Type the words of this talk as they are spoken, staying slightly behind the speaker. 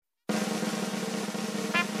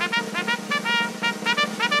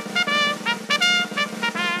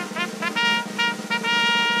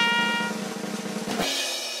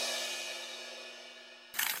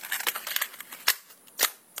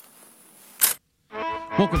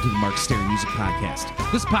Welcome to the Mark Stary Music Podcast.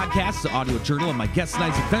 This podcast is an audio journal of my guests and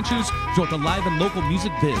I's adventures throughout the live and local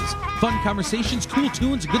music biz. Fun conversations, cool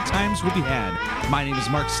tunes, and good times will be had. My name is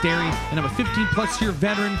Mark Stary, and I'm a 15-plus year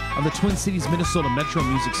veteran of the Twin Cities, Minnesota metro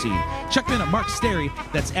music scene. Check me out at Mark Stary,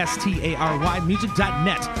 that's S-T-A-R-Y,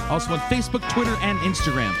 music.net. Also on Facebook, Twitter, and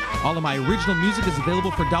Instagram. All of my original music is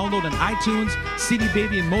available for download on iTunes, CD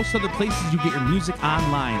Baby, and most other places you get your music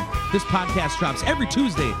online. This podcast drops every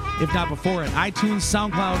Tuesday, if not before, on iTunes, SoundCloud,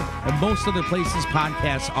 and most other places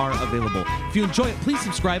podcasts are available. If you enjoy it, please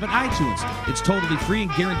subscribe on iTunes. It's totally free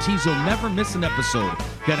and guarantees you'll never miss an episode.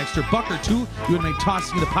 Got an extra buck or two you want to make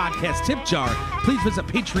tossing in the podcast tip jar? Please visit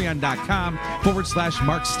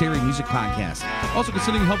patreon.com/Mark Stary Music Podcast. Also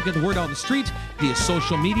considering helping get the word out on the street via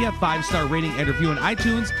social media, 5-star rating and review on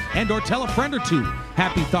iTunes, and or tell a friend or two.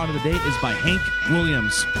 Happy Thought of the Day is by Hank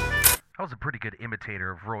Williams. I was a pretty good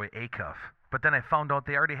imitator of Roy Acuff, but then I found out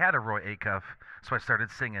they already had a Roy Acuff, so I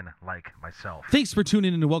started singing like myself. Thanks for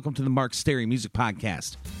tuning in and welcome to the Mark Stary Music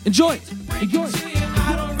Podcast. Enjoy! Enjoy!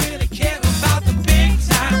 I don't really care about the big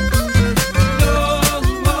time.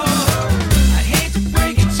 I hate to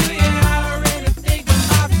break it to you, I don't really think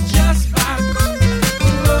about it just fine.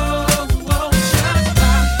 Just fine.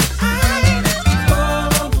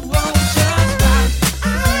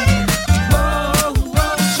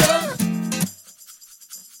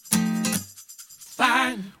 Just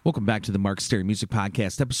fine. Welcome back to the Mark Stary Music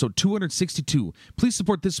Podcast, episode 262. Please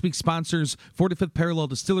support this week's sponsors, 45th Parallel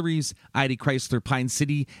Distilleries, ID Chrysler, Pine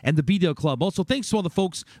City, and the B-Dale Club. Also, thanks to all the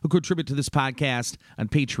folks who contribute to this podcast on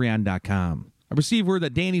patreon.com. I received word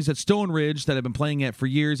that Danny's at Stone Ridge, that I've been playing at for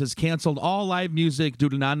years, has canceled all live music due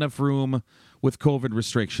to not enough room with COVID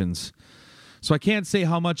restrictions. So I can't say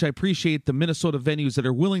how much I appreciate the Minnesota venues that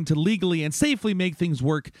are willing to legally and safely make things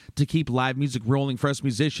work to keep live music rolling for us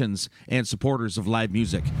musicians and supporters of live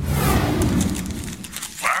music.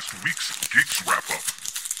 Last week's Geeks Wrap-Up.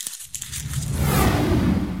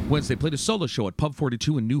 Wednesday, played a solo show at Pub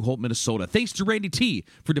 42 in New Hope, Minnesota. Thanks to Randy T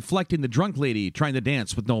for deflecting the drunk lady trying to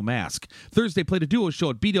dance with no mask. Thursday, played a duo show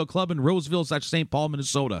at B-Dale Club in Roseville/St. Paul,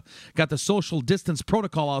 Minnesota. Got the social distance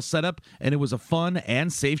protocol all set up, and it was a fun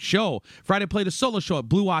and safe show. Friday, played a solo show at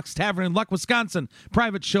Blue Ox Tavern in Luck, Wisconsin.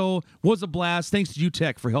 Private show, was a blast. Thanks to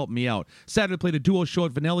UTech for helping me out. Saturday, played a duo show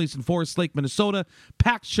at Vanelli's in Forest Lake, Minnesota.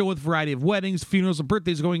 Packed show with a variety of weddings, funerals, and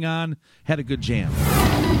birthdays going on. Had a good jam.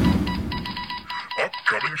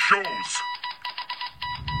 Upcoming shows.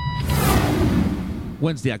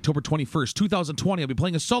 Wednesday, October 21st, 2020, I'll be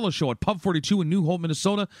playing a solo show at Pub 42 in New Hope,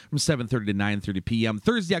 Minnesota from 7:30 to 9:30 p.m.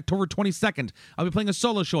 Thursday, October 22nd, I'll be playing a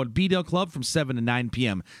solo show at B-Dale Club from 7 to 9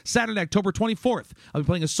 p.m. Saturday, October 24th, I'll be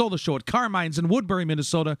playing a solo show at Carmine's in Woodbury,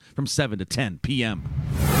 Minnesota from 7 to 10 p.m.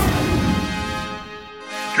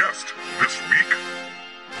 Guest this week.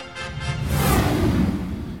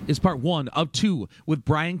 Is part 1 of 2 with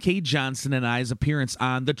Brian K. Johnson and I's appearance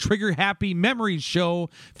on the Trigger Happy Memories Show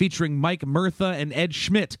featuring Mike Murtha and Ed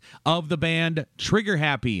Schmidt of the band Trigger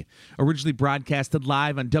Happy. Originally broadcasted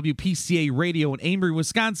live on WPCA Radio in Amory,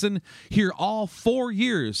 Wisconsin. Hear all 4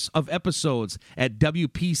 years of episodes at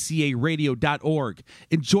WPCARadio.org.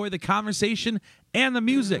 Enjoy the conversation and the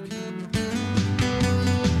music.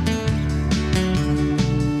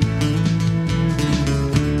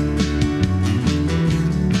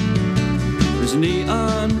 There's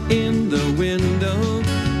neon in the window.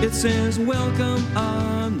 It says welcome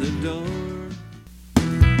on the door.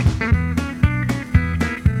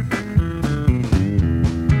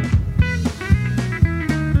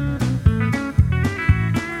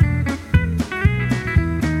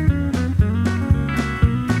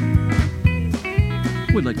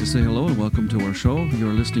 We'd like to say hello and welcome to our show.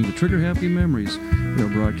 You're listening to Trigger Happy Memories. We are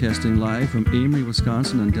broadcasting live from Amory,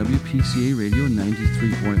 Wisconsin on WPCA Radio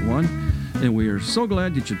 93.1. And we are so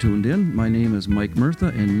glad that you tuned in. My name is Mike Murtha,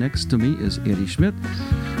 and next to me is Eddie Schmidt.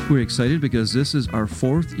 We're excited because this is our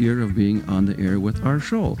 4th year of being on the air with our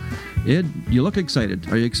show. Ed, you look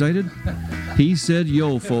excited. Are you excited? He said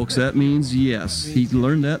yo, folks. That means yes. He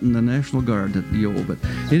learned that in the National Guard, that yo. But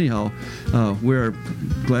anyhow, we're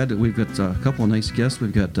glad that we've got a couple of nice guests.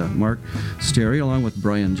 We've got Mark Stary along with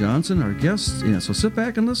Brian Johnson, our guests. Yeah, so sit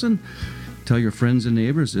back and listen. Tell your friends and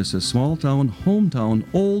neighbors this is small town, hometown,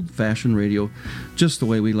 old-fashioned radio, just the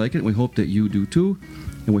way we like it. We hope that you do too,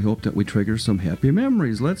 and we hope that we trigger some happy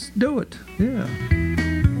memories. Let's do it. Yeah.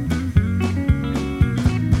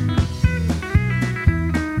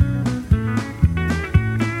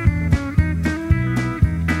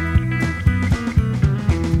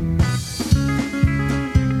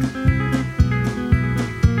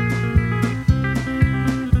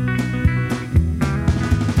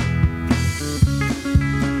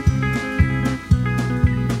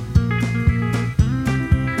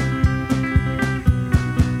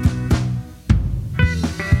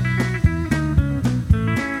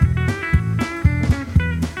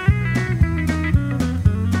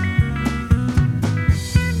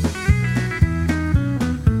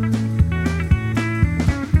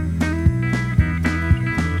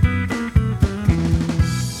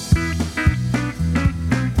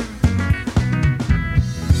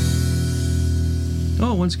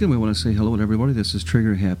 once again, we want to say hello to everybody. This is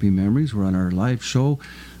Trigger Happy Memories. We're on our live show.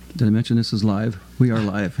 Did I mention this is live? We are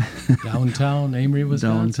live. Downtown Amory,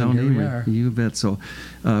 Wisconsin. Downtown Here we Amory. are. You bet. So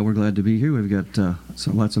we're glad to be here. We've got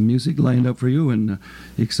lots of music lined up for you, and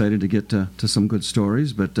excited to get to some good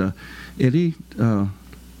stories. But Eddie,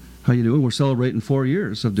 how you doing? We're celebrating 4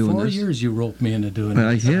 years of doing 4 this. years you roped me into doing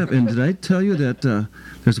I this. have. And did I tell you that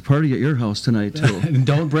there's a party at your house tonight, too? And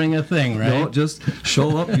don't bring a thing, right? No, just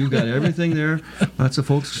show up. You've got everything there. Lots of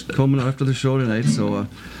folks coming after the show tonight. So,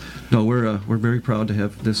 no, we're very proud to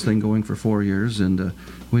have this thing going for 4 years, and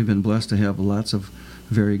we've been blessed to have lots of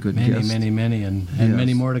very good guests. Many, and Yes.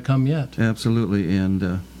 many more to come yet. Absolutely,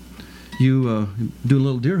 and you do a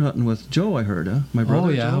little deer hunting with Joe, I heard, huh? My brother.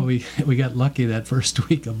 Oh yeah, Joe? we got lucky that first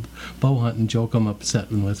week of bow hunting. Joe come up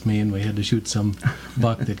setting with me, and we had to shoot some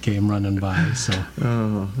buck that came running by. So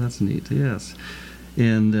Oh, that's neat. Yes,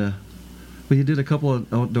 and we did a couple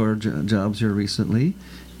of outdoor jobs here recently,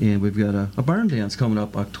 and we've got a barn dance coming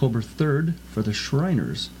up October 3rd for the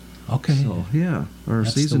Shriners. okay, So yeah, our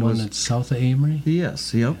that's season the one was that's south of Amory.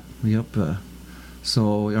 yes, yep.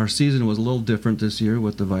 So our season was a little different this year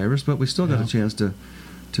with the virus, but we still got Yeah. a chance to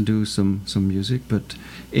do some music. But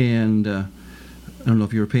and I don't know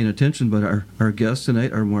if you were paying attention, but our guests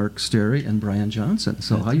tonight are Mark Sterry and Brian Johnson.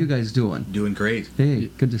 So how you guys doing? Doing great.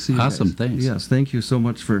 Hey, good to see you. Awesome, guys. thanks. Yes, thank you so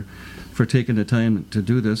much for taking the time to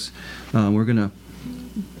do this. We're gonna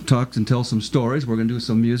talk and tell some stories. We're gonna do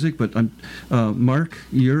some music, but Mark,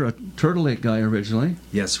 you're a Turtle Lake guy originally.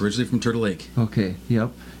 Yes, originally from Turtle Lake. Okay,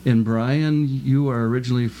 yep. And Brian, you are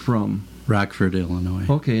originally from. Rockford, Illinois.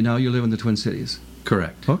 Okay, now you live in the Twin Cities.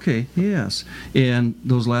 Correct. Okay, yes. And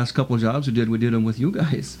those last couple of jobs we did them with you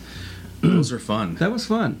guys. Those are fun. That was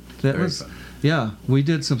fun. That Very was, fun. yeah. We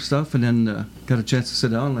did some stuff, and then got a chance to sit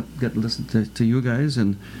down and get to listen to you guys,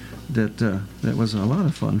 and that was a lot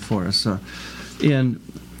of fun for us. And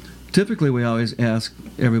typically we always ask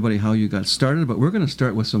everybody how you got started, but we're going to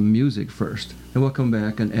start with some music first, and we'll come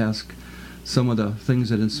back and ask some of the things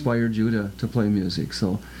that inspired you to play music.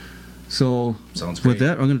 So Sounds great. with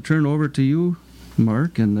that, I'm going to turn it over to you,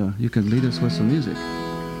 Mark, and you can lead us with some music.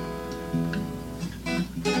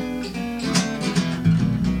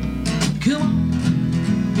 Come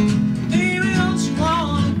on, baby, don't you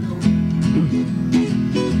wanna go?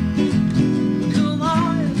 Come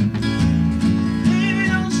on, baby,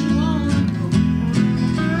 don't you wanna go?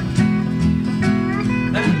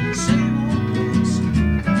 Back to the same old place,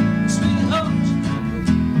 sweet home Chicago.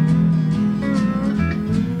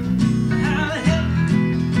 How the hell,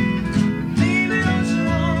 baby, don't you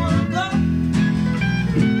wanna go?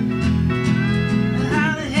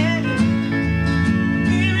 How the hell,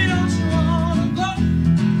 baby, don't you wanna go?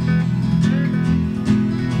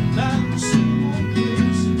 Back to the same old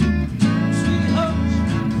place, sweet home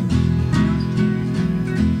Chicago.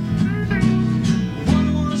 One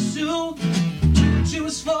was two, two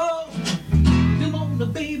was four. Come on, now,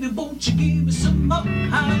 baby, won't you give me some more?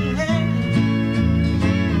 How the hell,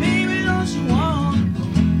 baby, don't you wanna go?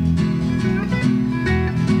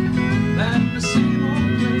 Back to the same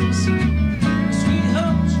old place, sweet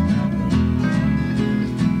home Chicago.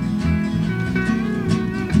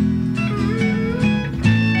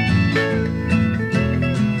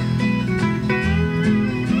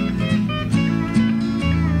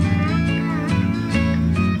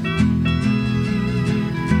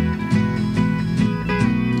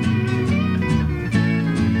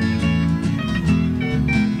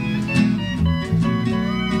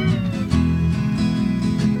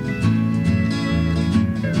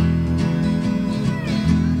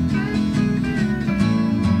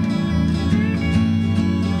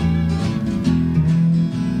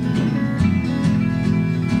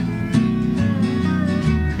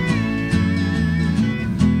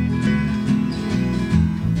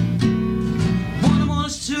 One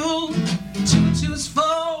was two, two was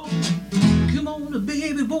four. Come on, now,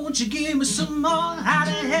 baby, won't you give me some more? How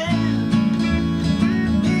the hell,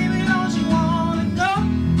 baby, don't you wanna go?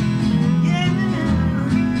 Yeah,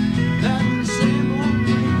 back to the same old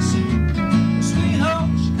place, sweet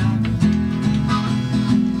home Chicago.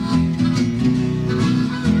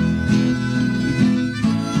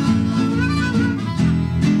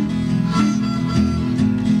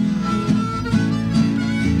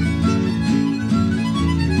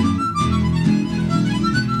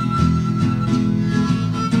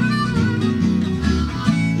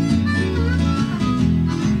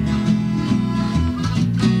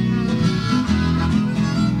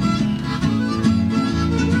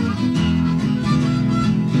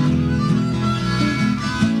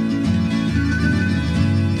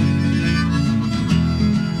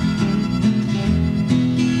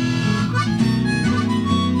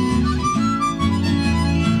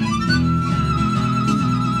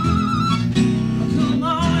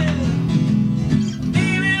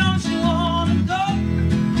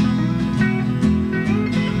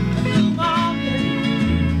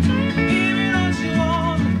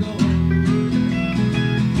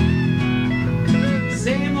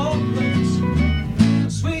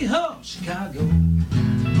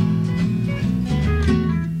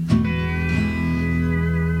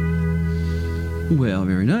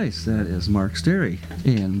 Nice. That is Mark Sterry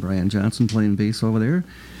and Brian Johnson playing bass over there.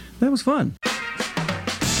 That was fun.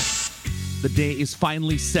 The day is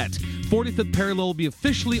finally set. 45th Parallel will be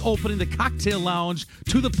officially opening the cocktail lounge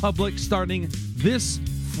to the public starting this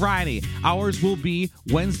Friday. Hours will be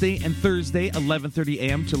Wednesday and Thursday, 11:30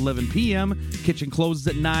 a.m. to 11 p.m. Kitchen closes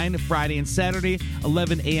at 9. Friday and Saturday,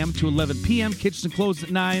 11 a.m. to 11 p.m. Kitchen closes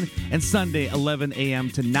at 9. And Sunday, 11 a.m.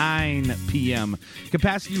 to 9 p.m.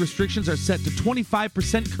 Capacity restrictions are set to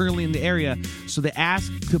 25% currently in the area, so they ask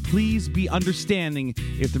to please be understanding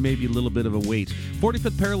if there may be a little bit of a wait.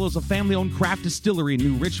 45th Parallel is a family-owned craft distillery in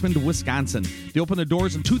New Richmond, Wisconsin. They opened their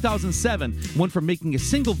doors in 2007, went from making a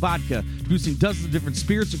single vodka to producing dozens of different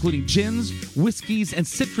spirits, including gins, whiskeys, and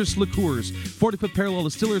citrus liqueurs. 45th Parallel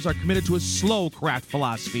distillers are committed to a slow craft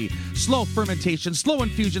philosophy. Slow fermentation, slow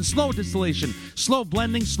infusion, slow distillation, slow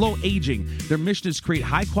blending, slow aging. Their mission is to create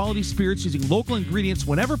high-quality spirits using local ingredients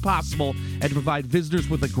whenever possible and to provide visitors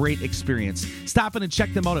with a great experience. Stop in and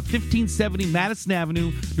check them out at 1570 Madison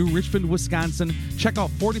Avenue, New Richmond, Wisconsin. Check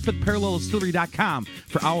out 45thParallelDistillery.com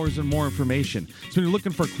for hours and more information. So when you're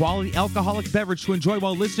looking for a quality alcoholic beverage to enjoy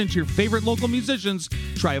while listening to your favorite local musicians,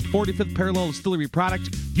 try a 45th Parallel Distillery product.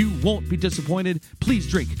 You won't be disappointed. Please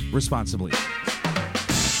drink responsibly.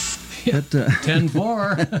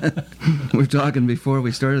 10-4. We were talking before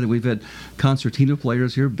we started that we've had concertina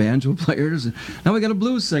players here, banjo players, and now we got a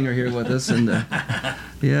blues singer here with us. And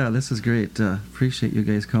yeah, this is great. Appreciate you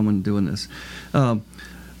guys coming and doing this.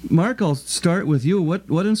 Mark, I'll start with you.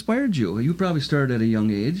 What inspired you? You probably started at a young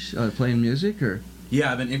age playing music, or?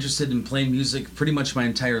 Yeah, I've been interested in playing music pretty much my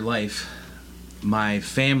entire life. My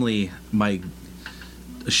family,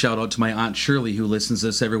 shout out to my Aunt Shirley, who listens to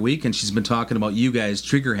this every week, and she's been talking about you guys,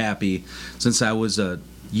 Trigger Happy, since I was a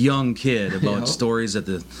young kid, about stories at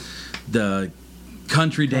the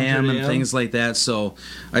country dam and things like that. So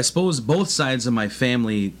I suppose both sides of my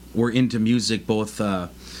family were into music. Both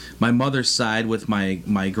my mother's side, with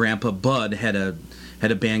my grandpa Bud, had a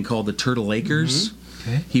band called the Turtle Lakers. Mm-hmm.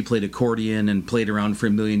 Okay. He played accordion and played around for a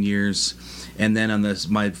million years. And then on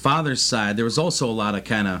my father's side, there was also a lot of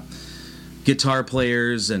kind of guitar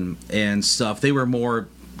players and stuff. They were more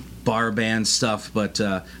bar band stuff, but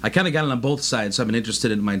I kind of got it on both sides, so I've been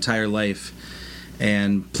interested in it my entire life.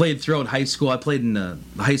 And played throughout high school. I played in a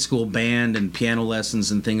high school band and piano lessons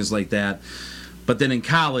and things like that. But then in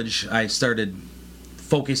college, I started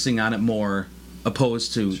focusing on it more,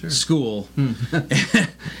 opposed to school,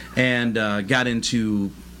 and got into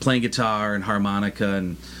playing guitar and harmonica,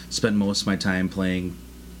 and spent most of my time playing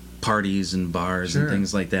parties and bars and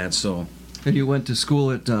things like that. So. And you went to school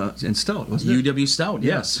in Stout, wasn't it? UW Stout,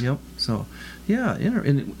 yes. Yep. So, yeah.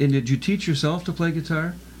 And did you teach yourself to play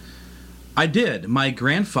guitar? I did. My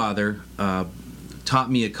grandfather taught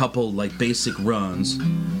me a couple basic runs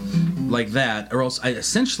like that, or else I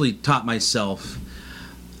essentially taught myself.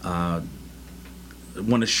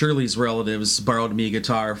 One of Shirley's relatives borrowed me a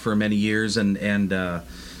guitar for many years, and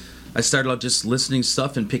I started out just listening to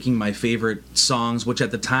stuff and picking my favorite songs, which at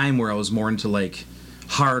the time where I was more into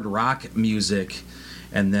hard rock music,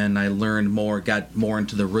 and then I got more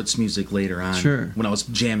into the roots music later on. Sure. When I was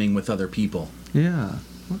jamming with other people. Yeah.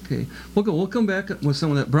 Okay. We'll come back with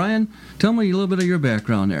some of that. Brian, tell me a little bit of your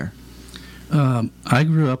background there. I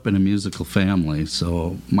grew up in a musical family,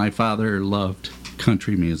 so my father loved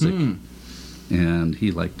country music, and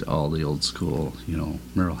he liked all the old school,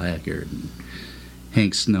 Merle Haggard and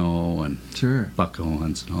Hank Snow and Buck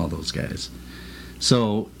Owens and all those guys.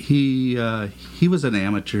 So he was an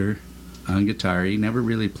amateur on guitar. He never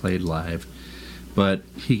really played live, but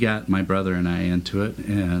he got my brother and I into it,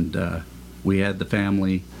 and we had the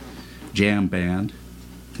family jam band,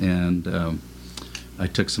 and I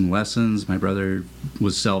took some lessons. My brother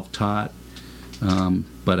was self-taught,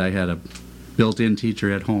 but I had a built-in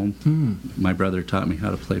teacher at home. My brother taught me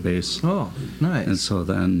how to play bass. Oh, nice. And so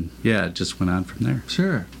then, it just went on from there.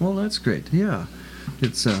 Sure. Well, that's great. Yeah.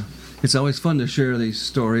 It's always fun to share these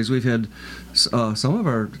stories. We've had some of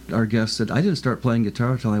our guests that I didn't start playing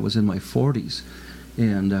guitar until I was in my 40s,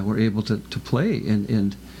 and were able to play,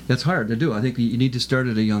 and that's hard to do. I think you need to start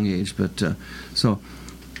at a young age, but do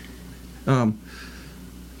you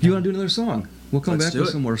want to do another song? We'll come back with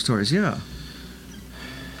some more stories. Yeah.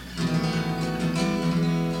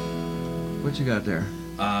 What you got there?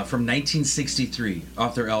 From 1963,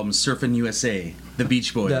 off their album Surfin' USA, the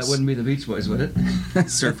Beach Boys. That wouldn't be the Beach Boys, would it?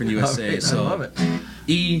 Surfin' USA. Okay, so I love it.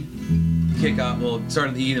 E, kick off. We'll start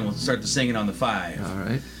on the E, then we'll start the singing on the 5. All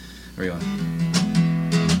right. There you go.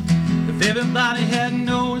 If everybody had an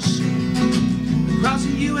ocean across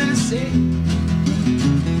the USA,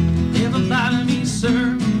 everybody means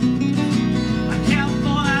surf like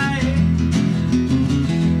California.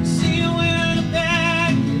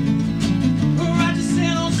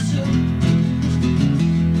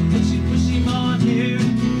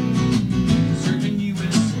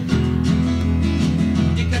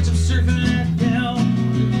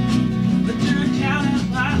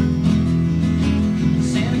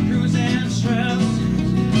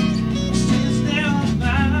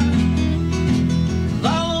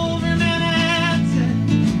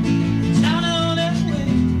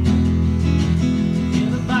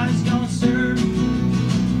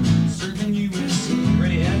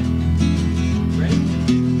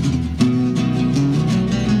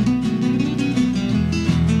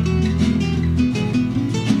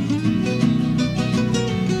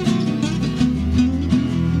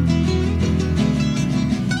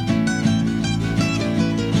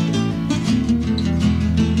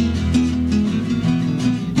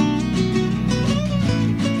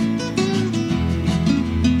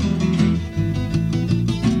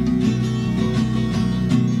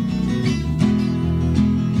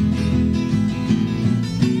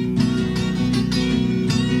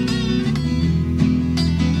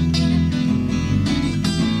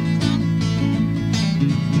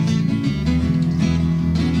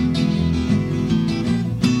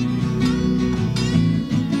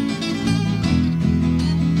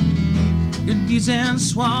 trees and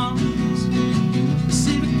swans,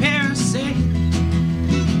 Pacific Palisade,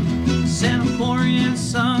 Santa Florian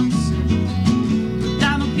suns,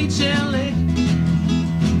 Diamond Beach, LA,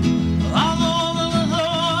 all over La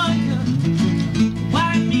Jolla,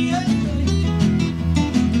 wind me up.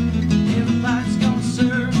 Everybody's gonna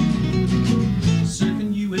surf,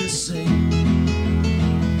 surfing USA.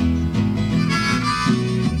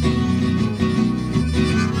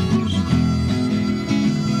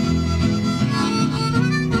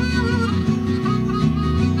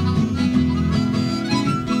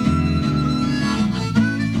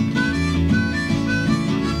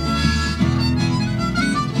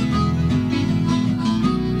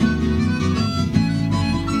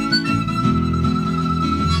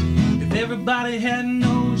 Everybody had an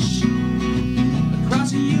ocean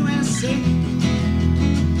across the USA.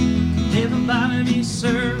 Everybody be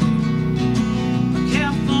served a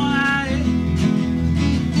California.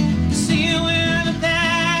 See you in the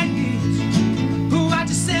baggage, who I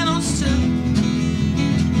just sent on stuff.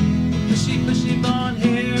 Bushy blonde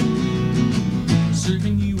hair,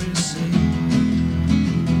 serving USA.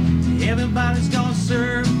 Everybody's gonna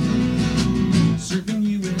serve, serving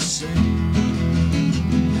USA.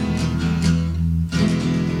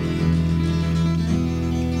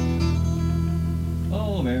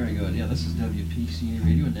 Very good. Yeah, this is WPCA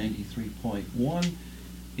Radio 93.1,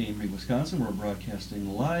 Amory, Wisconsin. We're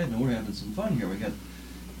broadcasting live, and we're having some fun here. We got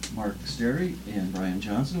Mark Sterry and Brian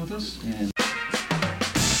Johnson with us, and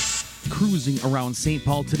cruising around St.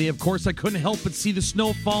 Paul today. Of course, I couldn't help but see the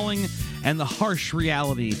snow falling and the harsh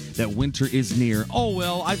reality that winter is near. Oh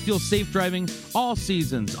well, I feel safe driving all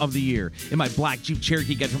seasons of the year in my black Jeep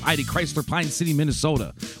Cherokee get from ID Chrysler, Pine City,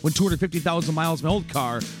 Minnesota. When 250,000 miles, my old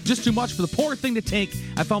car, just too much for the poor thing to take,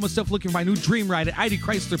 I found myself looking for my new dream ride at ID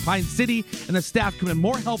Chrysler, Pine City, and the staff come in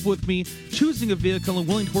more help with me choosing a vehicle and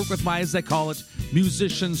willing to work with my, as they call it,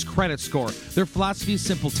 musician's credit score. Their philosophy is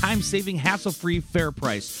simple: time-saving, hassle-free, fair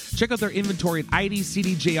price. Check out their inventory at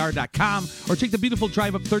idcdjr.com or take the beautiful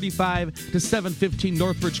drive up 35 to 715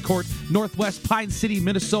 Northridge Court, Northwest Pine City,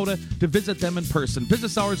 Minnesota to visit them in person.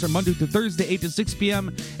 Business hours are Monday through Thursday, 8 to 6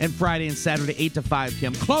 p.m. and Friday and Saturday, 8 to 5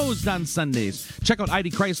 p.m. Closed on Sundays. Check out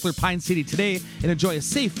ID Chrysler Pine City today and enjoy a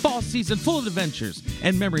safe fall season full of adventures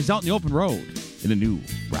and memories out in the open road in a new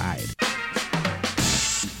ride.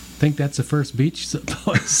 I think that's the first beach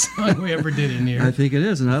song we ever did in here. I think it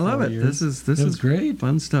is, and I love it. Years. This It is was great.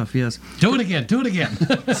 Fun stuff. Yes. Do it again.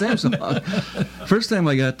 Same song. First time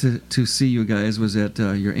I got to see you guys was at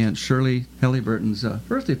your Aunt Shirley Halliburton's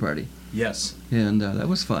birthday party, Yes. and that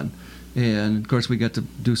was fun. And of course, we got to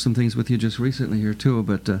do some things with you just recently here too.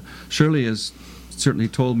 But Shirley has certainly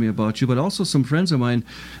told me about you, but also some friends of mine,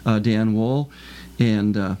 Dan Wohl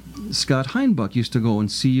and Scott Heinbuck, used to go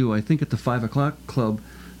and see you, I think, at the 5 o'clock club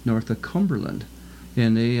north of Cumberland,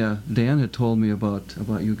 and they Dan had told me about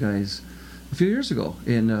you guys a few years ago,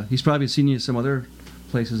 and he's probably seen you some other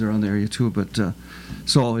places around the area too. But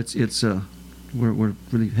so it's we're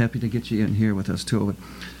really happy to get you in here with us too.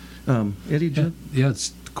 But, Eddie, Yeah,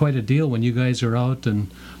 it's quite a deal when you guys are out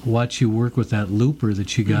and watch you work with that looper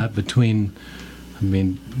that you got between. I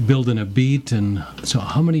mean, building a beat, and so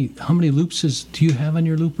how many loops do you have on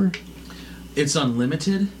your looper? It's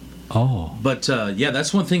unlimited. Oh. But yeah,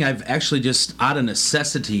 that's one thing I've actually just out of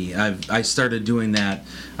necessity I started doing that.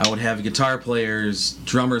 I would have guitar players,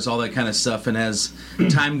 drummers, all that kind of stuff, and as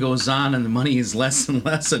time goes on and the money is less and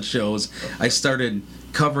less at shows, I started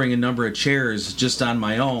covering a number of chairs just on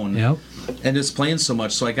my own. Yep. And just playing so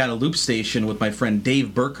much, so I got a loop station with my friend Dave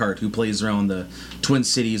Burkhart, who plays around the Twin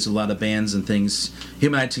Cities with a lot of bands and things.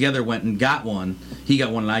 Him and I together went and got one. He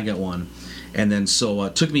got one and I got one. And then so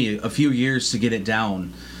it took me a few years to get it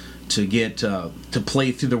down, to get to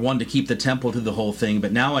play through the one, to keep the tempo through the whole thing.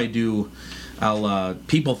 But now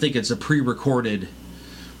people think it's a pre-recorded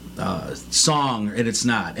song, and it's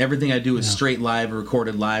not. Everything I do is straight live,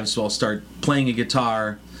 recorded live. So I'll start playing a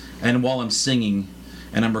guitar, and while I'm singing,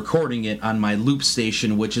 and I'm recording it on my loop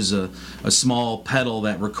station, which is a small pedal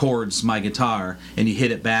that records my guitar, and you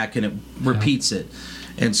hit it back and it repeats it.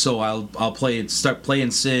 And so I'll play it, start play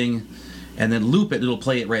and sing, and then loop it. It'll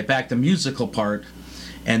play it right back, the musical part.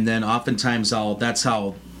 And then oftentimes that's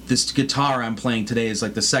how this guitar I'm playing today is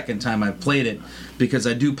like the second time I've played it, because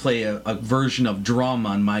I do play a version of drum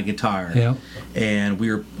on my guitar. Yeah. And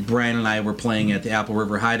Brian and I were playing at the Apple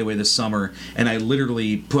River Hideaway this summer, and I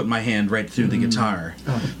literally put my hand right through the guitar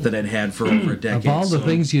that I'd had for over a decade. Of all the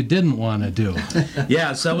things you didn't want to do.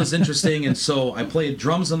 Yeah, so that was interesting. And so I played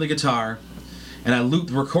drums on the guitar, and I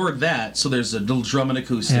record that, so there's a little drum and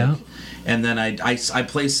acoustic. Yeah. And then I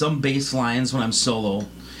play some bass lines when I'm solo,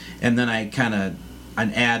 and then I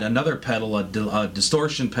and add another pedal, a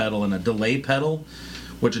distortion pedal and a delay pedal,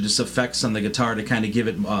 which are just effects on the guitar to kind of give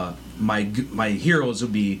it. My heroes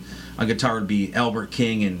would be on guitar would be Albert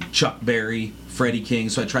King and Chuck Berry, Freddie King.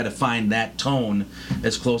 So I try to find that tone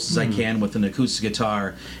as close as I can with an acoustic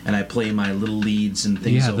guitar, and I play my little leads and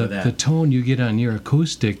things over that. The tone you get on your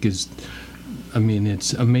acoustic is, I mean,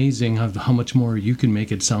 it's amazing how much more you can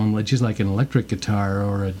make it sound like just like an electric guitar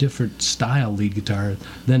or a different style lead guitar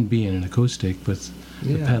than being an acoustic with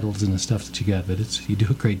the pedals and the stuff that you got. But you do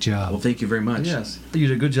a great job. Well, thank you very much. Yes, you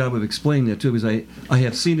did a good job of explaining that too, because I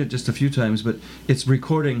have seen it just a few times, but it's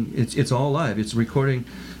recording. It's all live. It's recording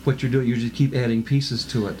what you're doing. You just keep adding pieces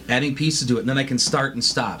to it. Adding pieces to it, and then I can start and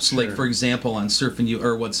stop. So, like for example, on Surfing You,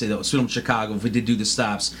 or let's say that was Sweet Home Chicago, if we did do the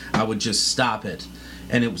stops, I would just stop it,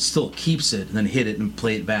 and it still keeps it, and then hit it and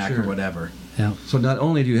play it back or whatever. Yeah. So not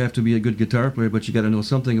only do you have to be a good guitar player, but you got to know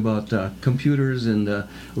something about computers and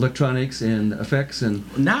electronics and effects and.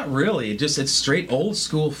 Not really. It's straight old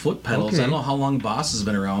school foot pedals. Okay. I don't know how long Boss has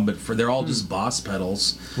been around, but they're all just Boss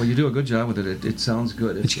pedals. Well, you do a good job with it. It sounds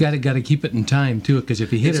good. But you got to keep it in time too, because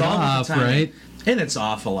if you hit It's it all off, the time. right? And it's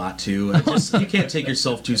off a lot too. You can't take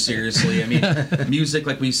yourself too seriously. I mean, music,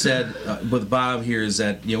 like we said with Bob here, is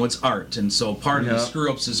that it's art, and so part of the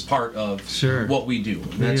screw ups is part of what we do.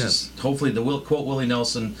 And that's just hopefully quote Willie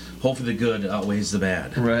Nelson. Hopefully the good outweighs the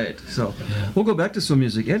bad. Right. So we'll go back to some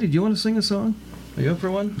music. Eddie, do you want to sing a song? Are you up for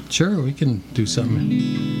one? Sure, we can do something.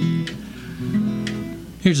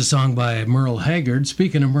 Here's a song by Merle Haggard.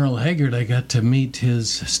 Speaking of Merle Haggard, I got to meet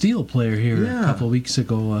his steel player here a couple of weeks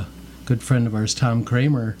ago. A good friend of ours, Tom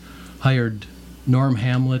Kramer, hired Norm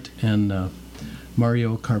Hamlet and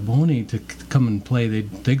Mario Carboni to come and play.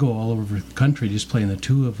 They go all over the country just playing the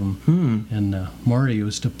two of them. And Mario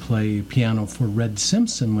used to play piano for Red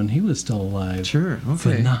Simpson when he was still alive. Sure,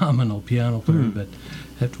 okay. Phenomenal piano player, but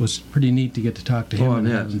it was pretty neat to get to talk to him and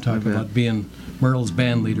have him talk about being Merle's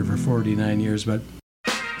band leader for 49 years. But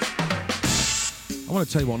I want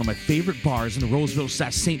to tell you one of my favorite bars in the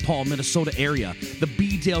Roseville/St. Paul, Minnesota area, the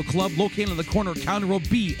B Dale Club, located on the corner of County Road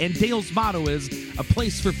B. And Dale's motto is a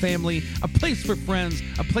place for family, a place for friends,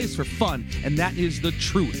 a place for fun, and that is the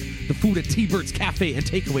truth. The food at T-Birds Cafe and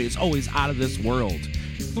Takeaway is always out of this world.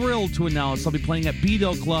 Thrilled to announce I'll be playing at B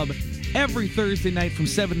Dale Club every Thursday night from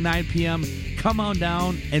 7 to 9 p.m. Come on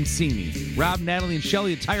down and see me. Rob, Natalie, and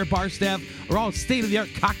Shelly, entire bar staff, are all state-of-the-art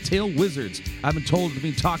cocktail wizards. I've been told to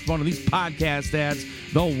be talked about on these podcast ads.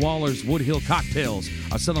 Bill Waller's Woodhill cocktails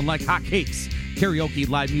are selling like hotcakes. Karaoke,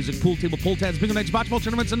 live music, pool table, pull tabs, bingo nights, bocce ball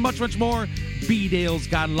tournaments, and much, much more. B-Dale's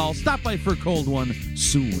got it all. Stop by for a cold one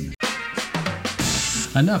soon.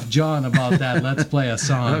 enough John about that. Let's play a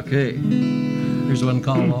song. Okay. Here's one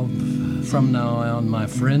called From Now On, My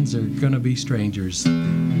Friends Are Gonna Be Strangers.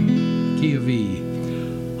 Key of E.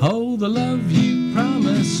 Oh, the love you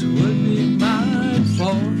promised would be mine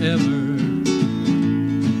forever.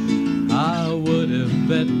 I would have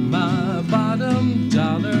bet my bottom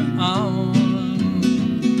dollar on.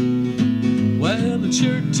 Well, it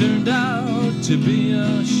sure turned out to be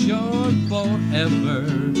a short forever.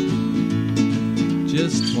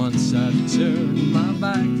 Just once I turned my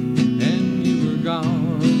back and you were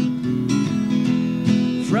gone.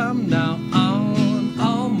 From now on,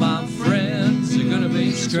 all my friends are gonna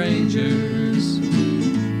be strangers.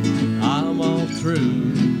 I'm all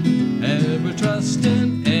through ever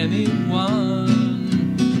trusting anyone.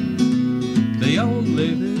 The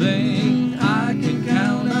only thing I can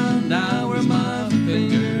count on now are my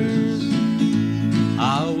fingers.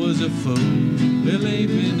 I was a fool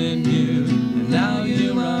believing in you, and now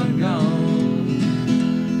you are gone.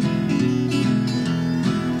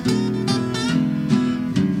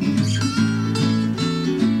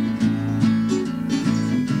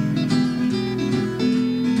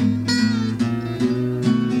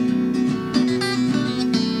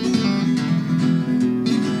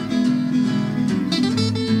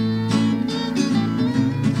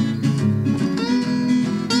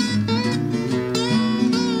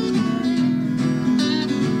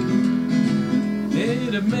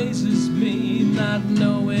 It amazes me not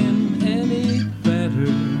knowing any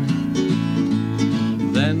better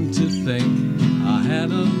than to think I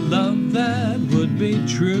had a love that would be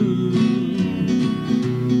true.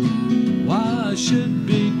 Why I should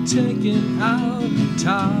be taken out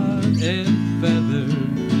tarred and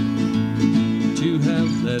feathered to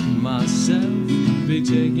have let myself be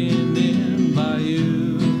taken in by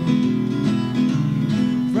you.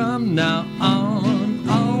 From now on,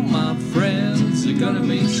 all my friends are gonna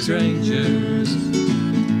be strangers.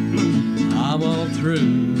 I'm all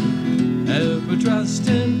through ever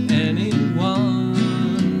trusting anyone.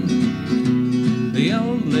 The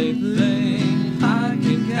only thing I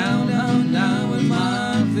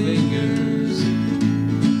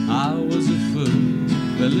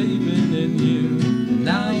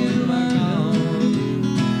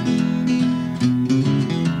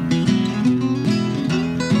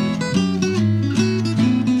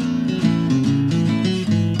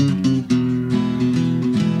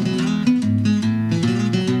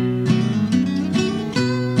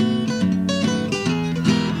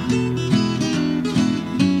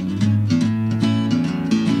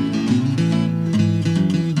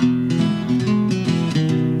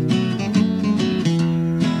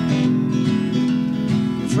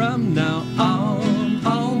From now on,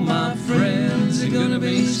 all my friends are gonna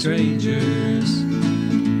be strangers.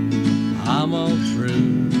 I'm all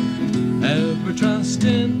through ever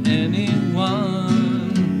trusting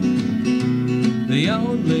anyone. The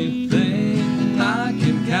only thing I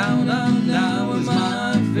can count on now is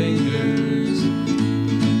my fingers.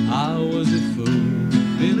 I was a fool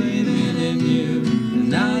believing in you,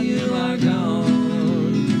 and now you are gone.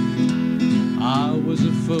 I was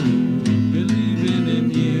a fool believing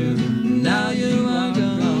in you, and now you are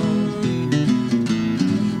gone.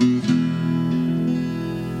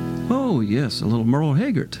 Oh, yes, a little Merle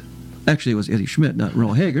Haggard. Actually, it was Eddie Schmidt, not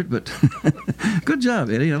Merle Haggard, but good job,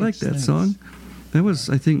 Eddie. I like that song. That was,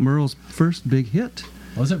 I think, Merle's first big hit.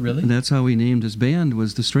 Was it really? And that's how he named his band,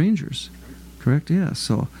 was The Strangers. Correct? Yeah,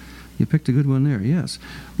 so you picked a good one there, yes.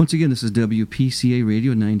 Once again, this is WPCA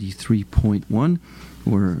Radio 93.1.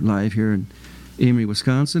 We're live here in Amory,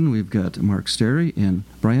 Wisconsin. We've got Mark Sterry and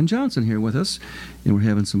Brian Johnson here with us, and we're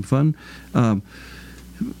having some fun.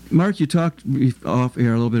 Mark, you talked off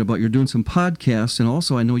air a little bit about you're doing some podcasts, and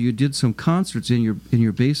also I know you did some concerts in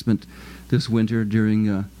your basement this winter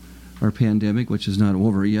during our pandemic, which is not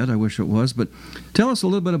over yet. I wish it was, but tell us a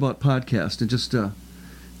little bit about podcasts and just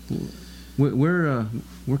we're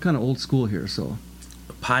kind of old school here, so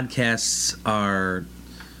Podcasts are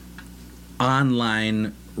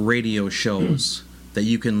online radio shows that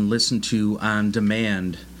you can listen to on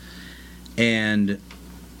demand. And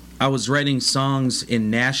I was writing songs in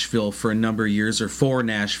Nashville for a number of years, or for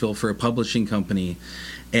Nashville, for a publishing company,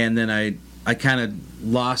 and then I kind of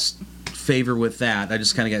lost favor with that. I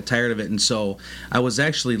just kind of got tired of it, and so I was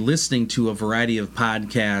actually listening to a variety of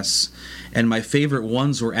podcasts, and my favorite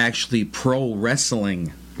ones were actually pro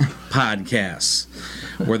wrestling podcasts,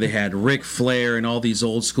 where they had Ric Flair and all these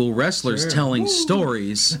old school wrestlers telling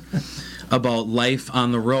stories about life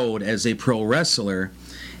on the road as a pro wrestler.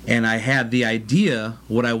 And I had the idea,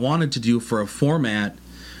 what I wanted to do for a format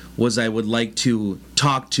was I would like to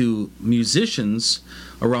talk to musicians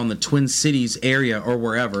around the Twin Cities area or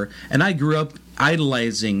wherever. And I grew up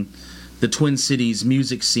idolizing the Twin Cities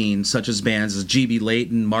music scene, such as bands as G.B.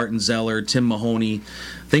 Layton, Martin Zeller, Tim Mahoney,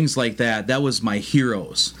 things like that. That was my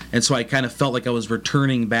heroes. And so I kind of felt like I was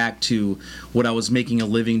returning back to what I was making a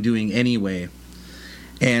living doing anyway.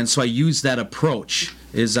 And so I used that approach.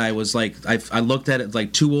 I was like, I looked at it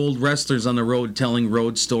like two old wrestlers on the road telling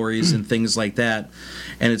road stories and things like that.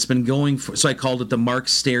 And it's been going so I called it the Mark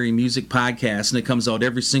Sterry Music Podcast, and it comes out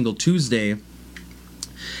every single Tuesday.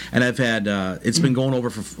 And I've had, it's been going over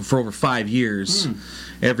for over 5 years,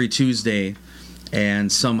 every Tuesday.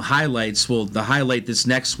 And some highlights, the highlight this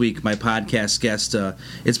next week, my podcast guest,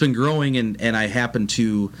 it's been growing, and I happen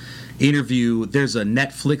to interview, there's a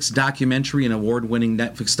Netflix documentary, an award-winning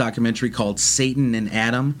Netflix documentary called Satan and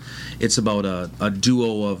Adam. It's about a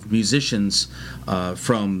duo of musicians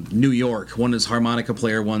from New York. One is harmonica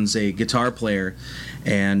player, one's a guitar player,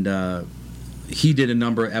 and he did a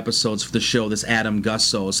number of episodes for the show, this Adam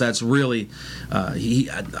Gusso. So that's really,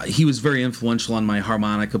 he was very influential on my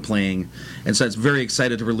harmonica playing, and so it's very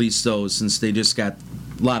excited to release those since they just got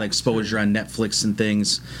a lot of exposure on Netflix and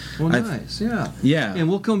things. Well, nice, yeah. Yeah. And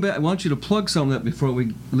we'll come back. I want you to plug some of that before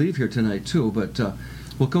we leave here tonight, too. But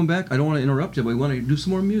we'll come back. I don't want to interrupt you, but we want to do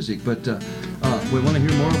some more music. But we want to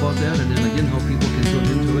hear more about that, and then again, how people can tune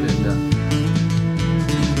into it. And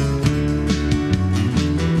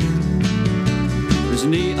there's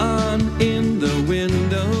neon in the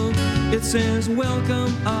window. It says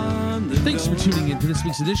welcome on the Thanks for door. tuning in to this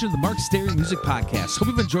week's edition of the Mark Sterry Music Podcast. Hope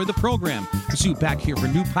you've enjoyed the program. We'll see you back here for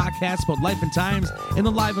new podcasts about life and times in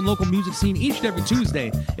the live and local music scene each and every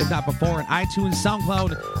Tuesday, if not before, on iTunes,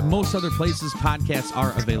 SoundCloud, and most other places podcasts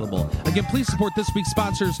are available. Again, please support this week's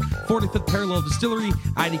sponsors, 45th Parallel Distillery,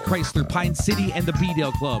 ID Chrysler, Pine City, and the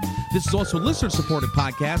B-Dale Club. This is also a listener-supported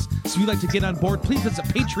podcast, so if you'd like to get on board, please visit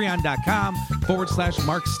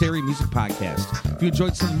patreon.com/Mark Sterry Music Podcast. If you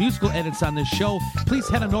enjoyed some musical edits on this show, please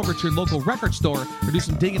head on over to your local record store or do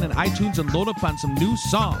some digging in iTunes and load up on some new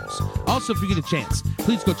songs. Also, if you get a chance,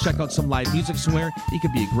 please go check out some live music somewhere. It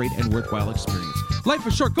can be a great and worthwhile experience. Life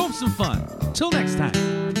is short. Go have some fun. Till next time.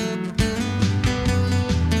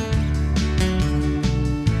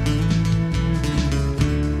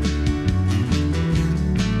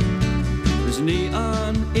 There's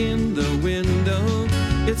neon in the window.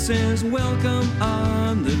 It says welcome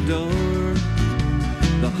on the door.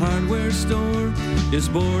 The hardware store is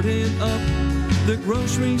boarded up. The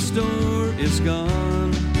grocery store is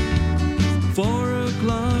gone. 4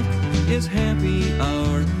 o'clock is happy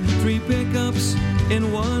hour. 3 pickups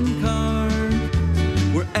in 1 car.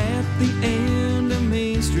 We're at the end of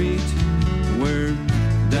Main Street. We're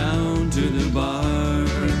down to the bar.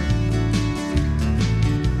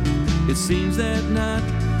 It seems that not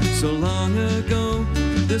so long ago,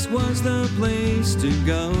 this was the place to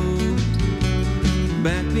go.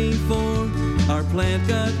 Back before our plant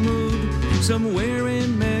got moved somewhere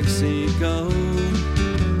in Mexico.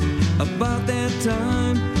 About that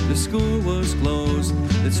time, the school was closed.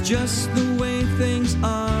 That's just the way things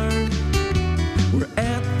are. We're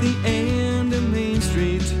at the end of Main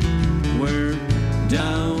Street. We're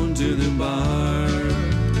down to the bar.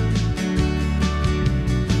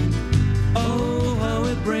 Oh, how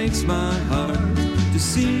it breaks my heart to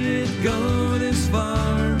see it go this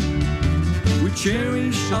far. We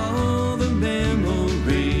cherish all the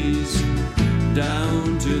memories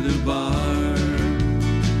down to the bar.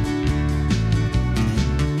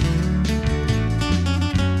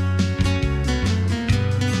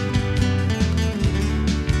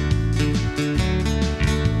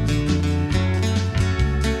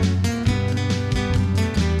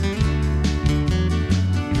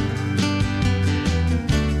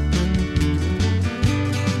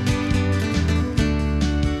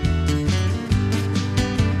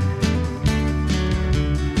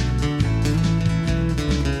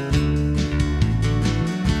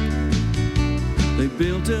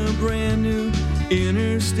 Built a brand new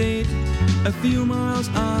interstate a few miles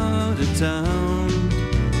out of town.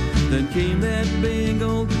 Then came that big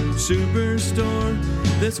old superstore.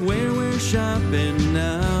 That's where we're shopping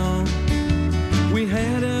now. We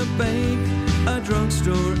had a bank, a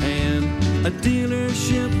drugstore, and a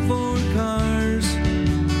dealership for cars.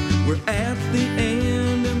 We're at the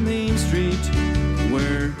end of Main Street.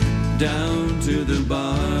 We're down to the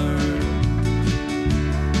bar.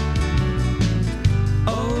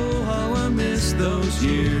 Those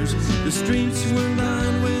years, the streets were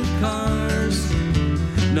lined with cars.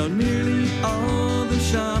 Now nearly all the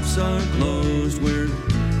shops are closed. We're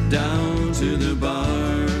down to the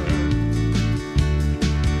bar.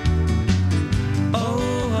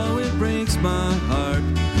 Oh, how it breaks my heart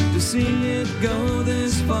to see it go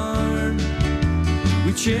this far.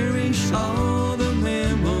 We cherish all the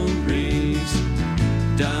memories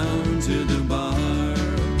down to the bar.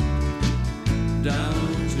 Down